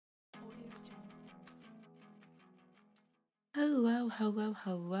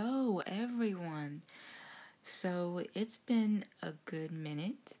Hello, everyone. So it's been a good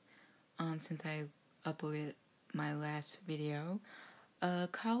minute since I uploaded my last video.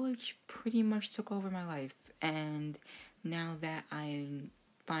 College pretty much took over my life, and now that I'm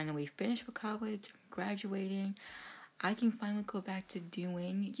finally finished with college, graduating, I can finally go back to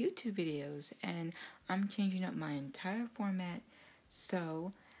doing YouTube videos, and I'm changing up my entire format.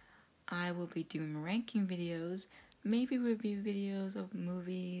 So I will be doing ranking videos, maybe review videos of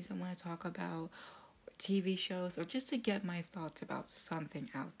movies I want to talk about, or TV shows, or just to get my thoughts about something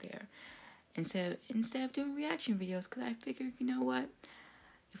out there. Instead of doing reaction videos, because I figured, you know what?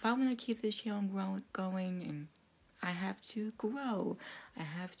 If I want to keep this channel going, and I have to grow. I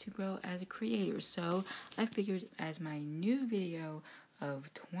have to grow as a creator. So I figured as my new video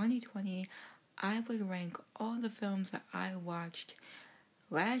of 2020, I would rank all the films that I watched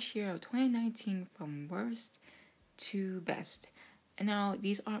last year of 2019 from worst to best. And now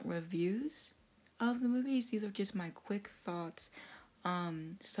these aren't reviews of the movies, these are just my quick thoughts.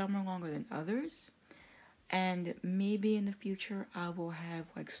 Some are longer than others. And maybe in the future I will have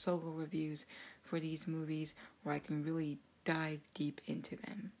like solo reviews for these movies where I can really dive deep into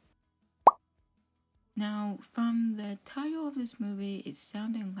them. Now, from the title of this movie, it's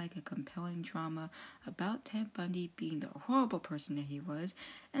sounding like a compelling drama about Ted Bundy being the horrible person that he was,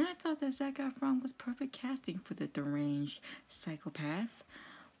 and I thought that Zac Efron was perfect casting for the deranged psychopath.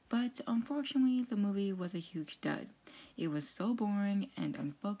 But unfortunately, the movie was a huge dud. It was so boring and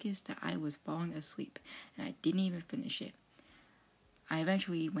unfocused that I was falling asleep, and I didn't even finish it. I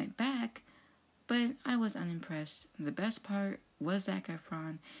eventually went back, but I was unimpressed. The best part was Zac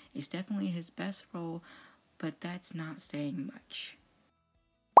Efron. It's definitely his best role, but that's not saying much.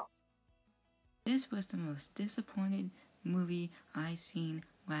 This was the most disappointed movie I seen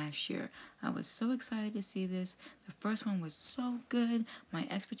last year. I was so excited to see this. The first one was so good. My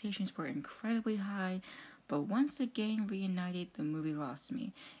expectations were incredibly high. But once the gang reunited, the movie lost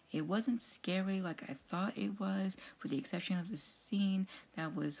me. It wasn't scary like I thought it was, with the exception of the scene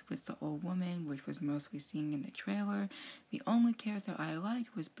that was with the old woman, which was mostly seen in the trailer. The only character I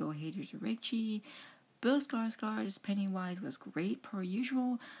liked was Bill Hader's Richie. Bill Skarsgård's Pennywise was great per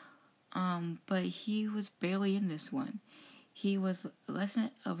usual, but he was barely in this one. He was less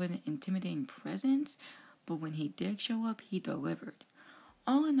of an intimidating presence, but when he did show up, he delivered.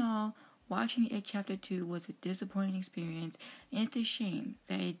 All in all, watching It Chapter 2 was a disappointing experience, and it's a shame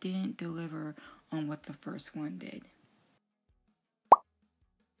that it didn't deliver on what the first one did.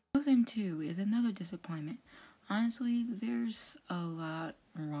 Frozen 2 is another disappointment. Honestly, there's a lot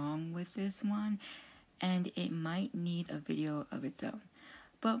wrong with this one, and it might need a video of its own.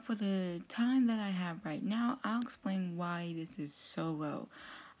 But for the time that I have right now, I'll explain why this is so low.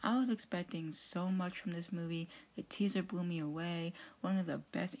 I was expecting so much from this movie. The teaser blew me away. One of the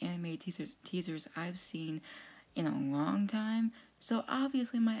best animated teasers I've seen in a long time. So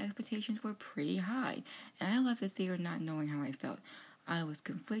obviously my expectations were pretty high. And I left the theater not knowing how I felt. I was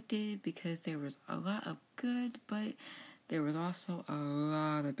conflicted because there was a lot of good, but there was also a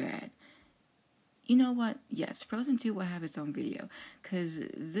lot of bad. You know what? Yes, Frozen 2 will have its own video, because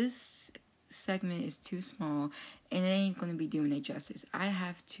this segment is too small and it ain't going to be doing it justice. I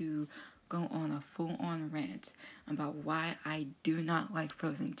have to go on a full-on rant about why I do not like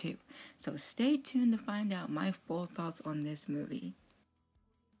Frozen 2. So stay tuned to find out my full thoughts on this movie.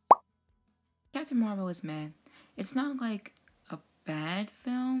 Captain Marvel is meh. It's not like a bad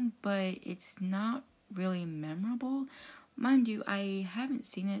film, but it's not really memorable. Mind you, I haven't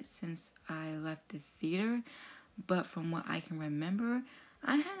seen it since I left the theater, but from what I can remember,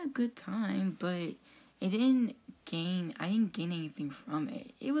 I had a good time, but I didn't gain anything from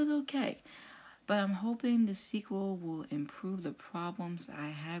it. It was okay, but I'm hoping the sequel will improve the problems I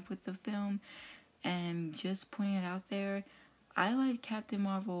had with the film. And just putting it out there, I liked Captain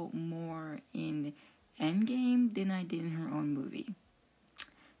Marvel more in Endgame than I did in her own movie.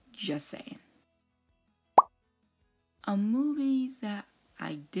 Just saying. A movie that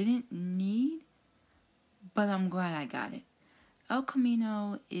I didn't need, but I'm glad I got it. El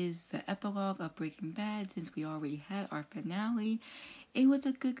Camino is the epilogue of Breaking Bad, since we already had our finale. It was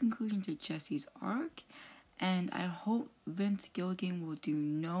a good conclusion to Jesse's arc, and I hope Vince Gilligan will do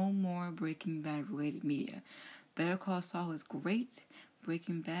no more Breaking Bad related media. Better Call Saul was great.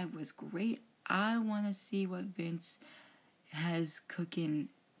 Breaking Bad was great. I want to see what Vince has cooking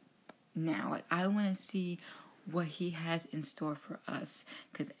now. I want to see what he has in store for us,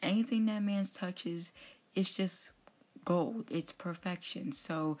 because anything that man touches is just gold. It's perfection.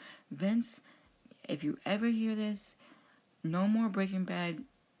 So Vince, if you ever hear this, no more Breaking Bad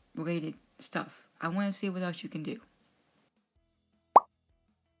related stuff. I want to see what else you can do.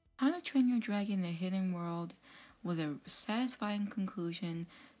 How to Train Your Dragon: The Hidden World was a satisfying conclusion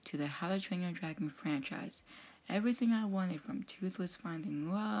to the How to Train Your Dragon franchise. Everything I wanted, from Toothless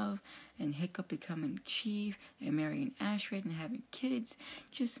finding love, and Hiccup becoming chief, and marrying Astrid and having kids,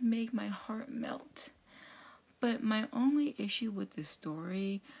 just made my heart melt. But my only issue with the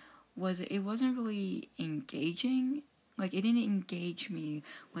story was it wasn't really engaging. Like, it didn't engage me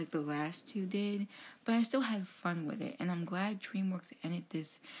like the last two did, but I still had fun with it, and I'm glad DreamWorks ended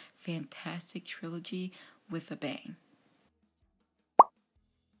this fantastic trilogy with a bang.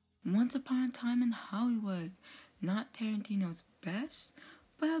 Once Upon a Time in Hollywood. Not Tarantino's best,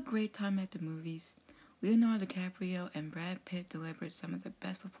 but a great time at the movies. Leonardo DiCaprio and Brad Pitt delivered some of the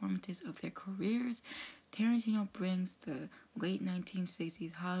best performances of their careers. Tarantino brings the late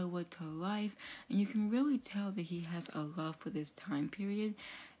 1960s Hollywood to life, and you can really tell that he has a love for this time period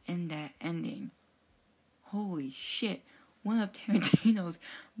and that ending. Holy shit, one of Tarantino's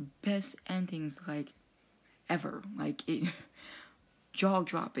best endings, like, ever. Like, it,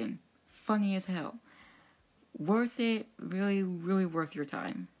 jaw-dropping, funny as hell. Worth it, really, really worth your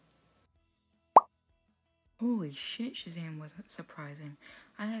time. Holy shit, Shazam was surprising.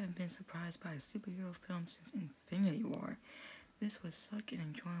 I haven't been surprised by a superhero film since Infinity War. This was such an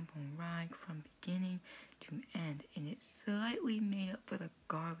enjoyable ride from beginning to end, and it slightly made up for the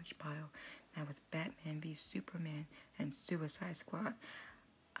garbage pile that was Batman v Superman and Suicide Squad.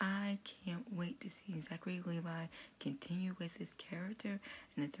 I can't wait to see Zachary Levi continue with his character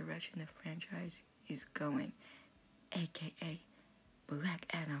and the direction the franchise is going, aka Black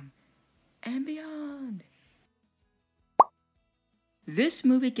Adam and beyond. This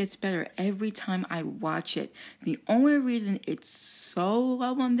movie gets better every time I watch it. The only reason it's so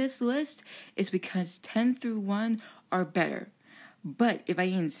low on this list is because 10 through 1 are better. But if I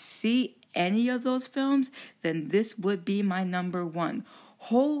didn't see any of those films, then this would be my number 1.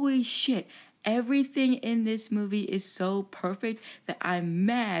 Holy shit. Everything in this movie is so perfect that I'm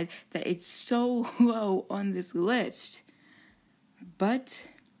mad that it's so low on this list. But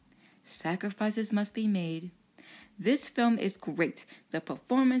sacrifices must be made. This film is great. The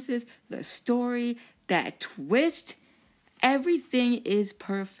performances, the story, that twist, everything is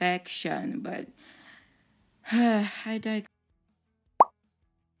perfection. But I digress.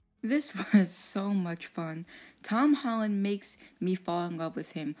 This was so much fun. Tom Holland makes me fall in love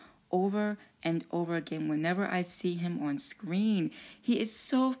with him over and over again whenever I see him on screen. He is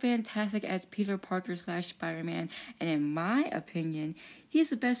so fantastic as Peter Parker / Spider-Man, and in my opinion, he's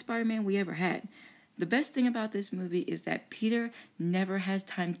the best Spider-Man we ever had. The best thing about this movie is that Peter never has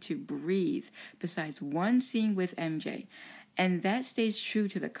time to breathe besides one scene with MJ. And that stays true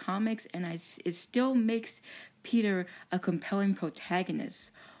to the comics, and it still makes Peter a compelling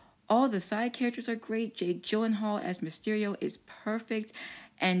protagonist. All the side characters are great. Jake Gyllenhaal as Mysterio is perfect.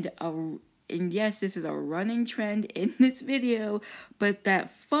 And yes, this is a running trend in this video, but that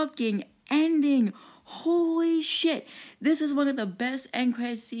fucking ending, holy shit. This is one of the best end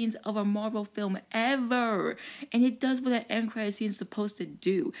credit scenes of a Marvel film ever. And it does what an end credit scene is supposed to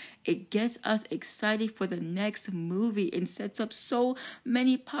do. It gets us excited for the next movie and sets up so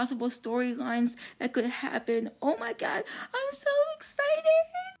many possible storylines that could happen. Oh my god, I'm so excited.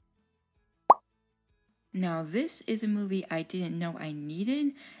 Now, this is a movie I didn't know I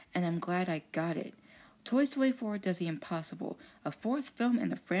needed, and I'm glad I got it. Toy Story 4 does the impossible, a fourth film in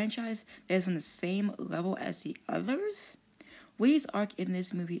the franchise that is on the same level as the others. Woody's arc in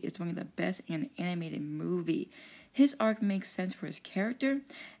this movie is one of the best in an animated movie. His arc makes sense for his character,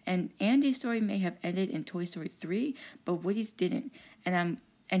 and Andy's story may have ended in Toy Story 3, but Woody's didn't, and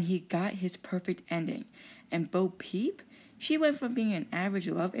he got his perfect ending. And Bo Peep, she went from being an average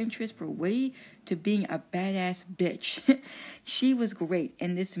love interest for Woody to being a badass bitch. She was great,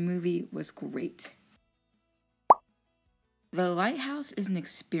 and this movie was great. The Lighthouse is an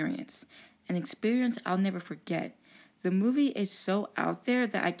experience I'll never forget. The movie is so out there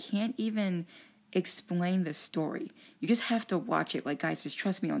that I can't even explain the story. You just have to watch it. Like, guys, just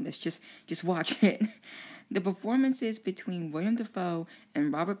trust me on this. Just watch it. The performances between William Dafoe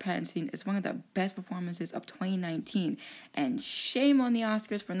and Robert Pattinson is one of the best performances of 2019. And shame on the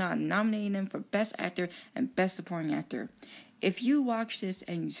Oscars for not nominating them for Best Actor and Best Supporting Actor. If you watch this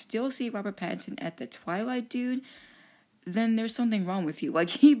and you still see Robert Pattinson at the Twilight dude, then there's something wrong with you. Like,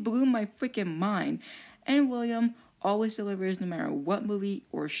 he blew my freaking mind. And William always delivers no matter what movie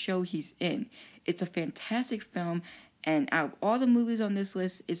or show he's in. It's a fantastic film, and out of all the movies on this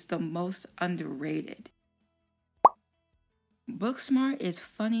list, it's the most underrated. Booksmart is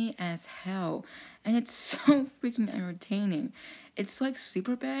funny as hell, and it's so freaking entertaining. It's like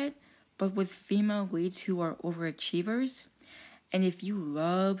Superbad, but with female leads who are overachievers. And if you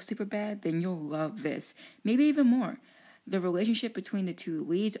love Superbad, then you'll love this. Maybe even more. The relationship between the two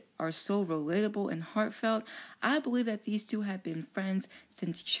leads are so relatable and heartfelt. I believe that these two have been friends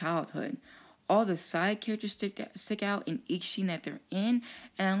since childhood. All the side characters stick out in each scene that they're in,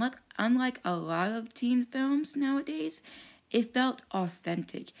 and unlike a lot of teen films nowadays, it felt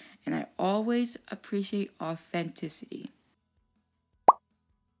authentic, and I always appreciate authenticity.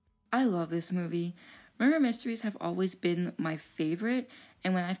 I love this movie. Murder Mysteries have always been my favorite,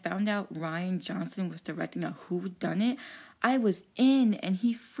 and when I found out Rian Johnson was directing a whodunit, I was in, and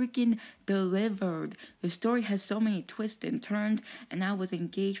he freaking delivered. The story has so many twists and turns, and I was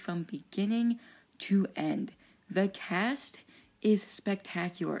engaged from beginning to end. The cast is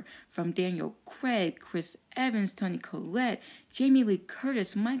spectacular, from Daniel Craig, Chris Evans, Toni Collette, Jamie Lee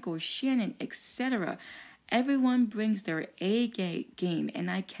Curtis, Michael Shannon, etc. Everyone brings their A game, and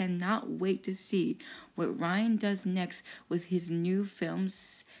I cannot wait to see what Rian does next with his new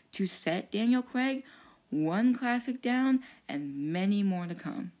films to set Daniel Craig, one classic down, and many more to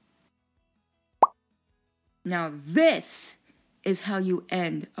come. Now this is how you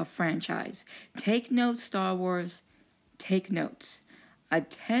end a franchise. Take notes, Star Wars. Take notes. A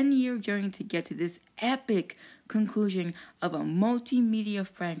 10-year journey to get to this epic conclusion of a multimedia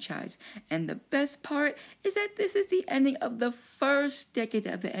franchise. And the best part is that this is the ending of the first decade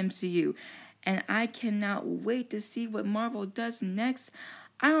of the MCU. And I cannot wait to see what Marvel does next.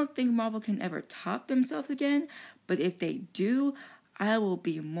 I don't think Marvel can ever top themselves again, but if they do, I will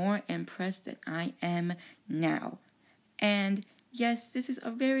be more impressed than I am now. And yes, this is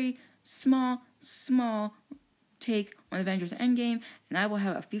a very small take on Avengers Endgame, and I will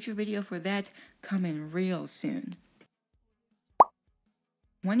have a future video for that coming real soon.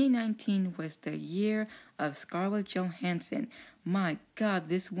 2019 was the year of Scarlett Johansson. My God,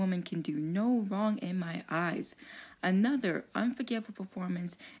 this woman can do no wrong in my eyes. Another unforgettable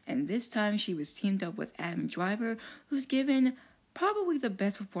performance, and this time she was teamed up with Adam Driver, who's given probably the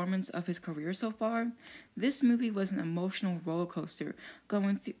best performance of his career so far. This movie was an emotional roller coaster.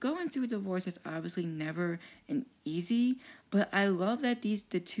 Going through divorce is obviously never an easy, but I love that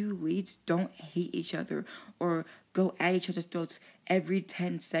the two leads don't hate each other or go at each other's throats every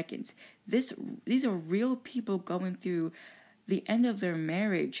 10 seconds. These are real people going through the end of their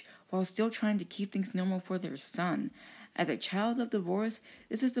marriage while still trying to keep things normal for their son. As a child of divorce,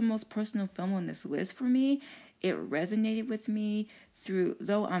 this is the most personal film on this list for me. It resonated with me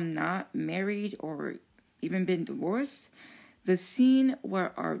though I'm not married or even been divorced. The scene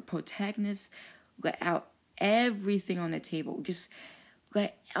where our protagonists let out everything on the table, just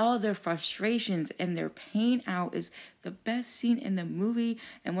let all their frustrations and their pain out, is the best scene in the movie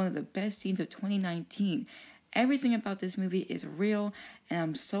and one of the best scenes of 2019. Everything about this movie is real, and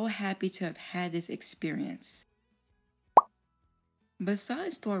I'm so happy to have had this experience.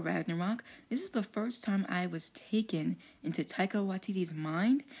 Besides Thor Ragnarok, this is the first time I was taken into Taika Waititi's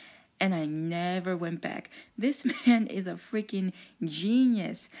mind, and I never went back. This man is a freaking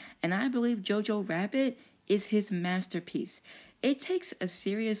genius, and I believe Jojo Rabbit is his masterpiece. It takes a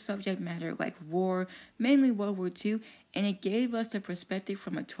serious subject matter like war, mainly World War II, and it gave us the perspective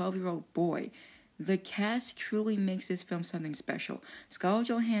from a 12-year-old boy. The cast truly makes this film something special. Scarlett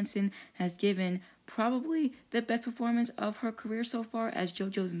Johansson has given probably the best performance of her career so far as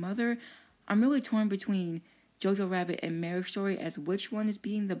JoJo's mother. I'm really torn between Jojo Rabbit and Marriage Story as which one is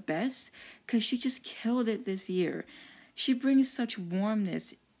being the best, because she just killed it this year. She brings such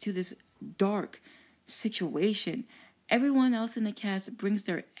warmness to this dark situation. Everyone else in the cast brings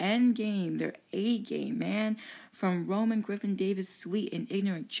their end game, their A game, man. From Roman Griffin Davis' sweet and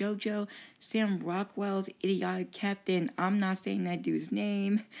ignorant JoJo, Sam Rockwell's idiotic captain, I'm not saying that dude's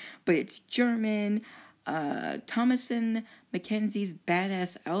name, but it's German, Thomasin McKenzie's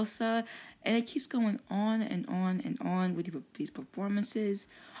badass Elsa, and it keeps going on and on and on with these performances.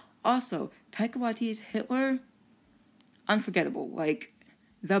 Also, Taika Waititi's Hitler, unforgettable, like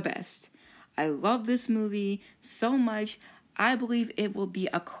the best. I love this movie so much, I believe it will be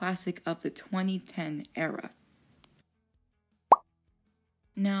a classic of the 2010 era.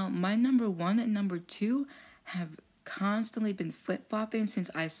 Now, my number 1 and number 2 have constantly been flip-flopping since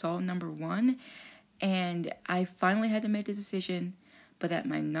I saw number 1, and I finally had to make the decision, but at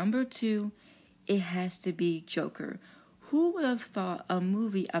my number 2, it has to be Joker. Who would have thought a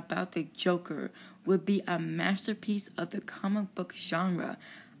movie about the Joker would be a masterpiece of the comic book genre?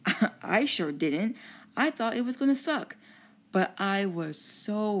 I sure didn't. I thought it was going to suck. But I was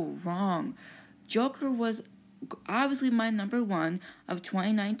so wrong. Joker was obviously my number 1 of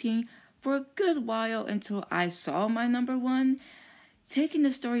 2019 for a good while until I saw my number 1. taking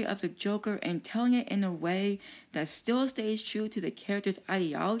the story of the Joker and telling it in a way that still stays true to the character's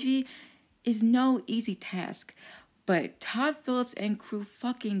ideology is no easy task. But Todd Phillips and crew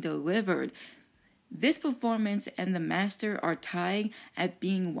fucking delivered. This performance and The Master are tied at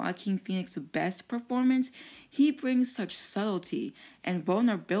being Joaquin Phoenix's best performance. He brings such subtlety and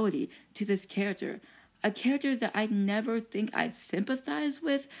vulnerability to this character. A character that I never think I'd sympathize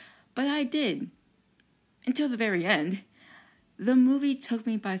with, but I did. Until the very end. The movie took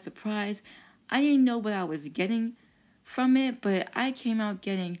me by surprise. I didn't know what I was getting from it, but I came out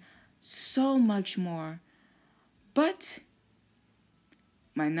getting so much more. But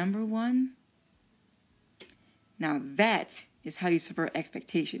my number one, now that is how you subvert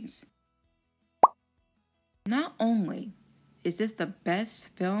expectations. Not only is this the best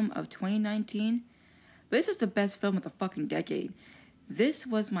film of 2019, but this is the best film of the fucking decade. This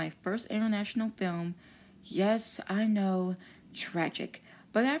was my first international film. Yes, I know, tragic.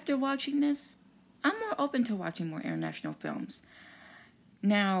 But after watching this, I'm more open to watching more international films.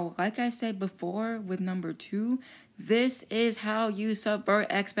 Now, like I said before with number 2, this is how you subvert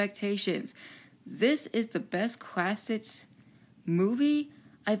expectations. This is the best classics movie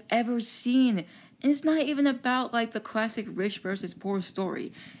I've ever seen. And it's not even about like the classic rich versus poor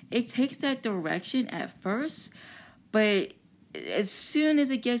story. It takes that direction at first, but as soon as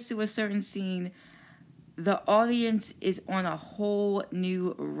it gets to a certain scene, the audience is on a whole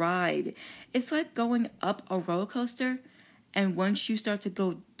new ride. It's like going up a roller coaster, and once you start to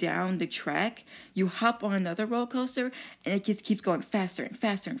go down the track, you hop on another roller coaster, and it just keeps going faster and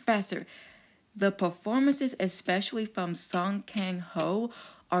faster and faster. The performances, especially from Song Kang-ho,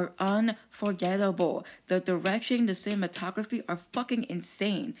 are unforgettable. The direction, the cinematography are fucking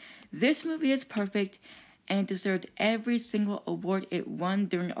insane. This movie is perfect and deserved every single award it won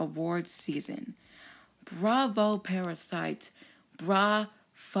during awards season. Bravo, Parasite. Bra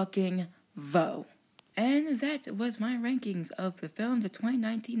fucking vo. And that was my rankings of the films of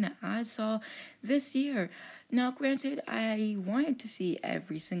 2019 that I saw this year. Now, granted, I wanted to see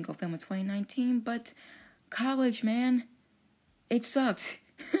every single film of 2019, but college, man, it sucked.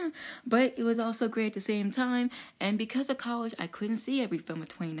 But it was also great at the same time, and because of college, I couldn't see every film of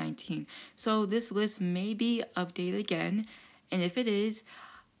 2019. So this list may be updated again, and if it is,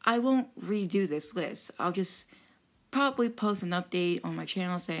 I won't redo this list. I'll just probably post an update on my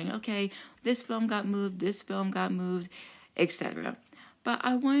channel saying, okay, this film got moved, etc. But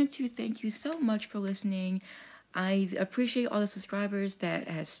I wanted to thank you so much for listening. I appreciate all the subscribers that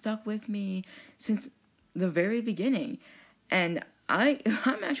has stuck with me since the very beginning. And I'm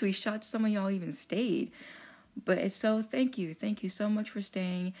actually shocked some of y'all even stayed. But so thank you. Thank you so much for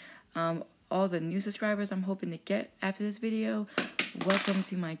staying. All the new subscribers I'm hoping to get after this video, welcome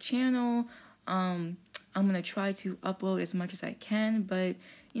to my channel. I'm going to try to upload as much as I can, but,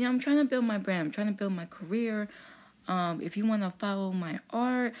 you know, I'm trying to build my brand. I'm trying to build my career. If you want to follow my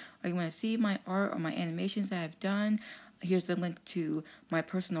art, or you want to see my art or my animations that I've done, here's the link to my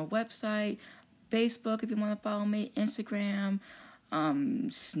personal website, Facebook if you want to follow me, Instagram,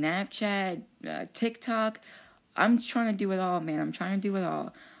 Snapchat, TikTok. I'm trying to do it all, man. I'm trying to do it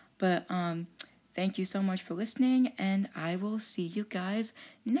all. But thank you so much for listening, and I will see you guys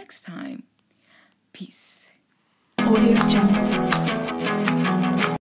next time. Peace. Audio Jungle.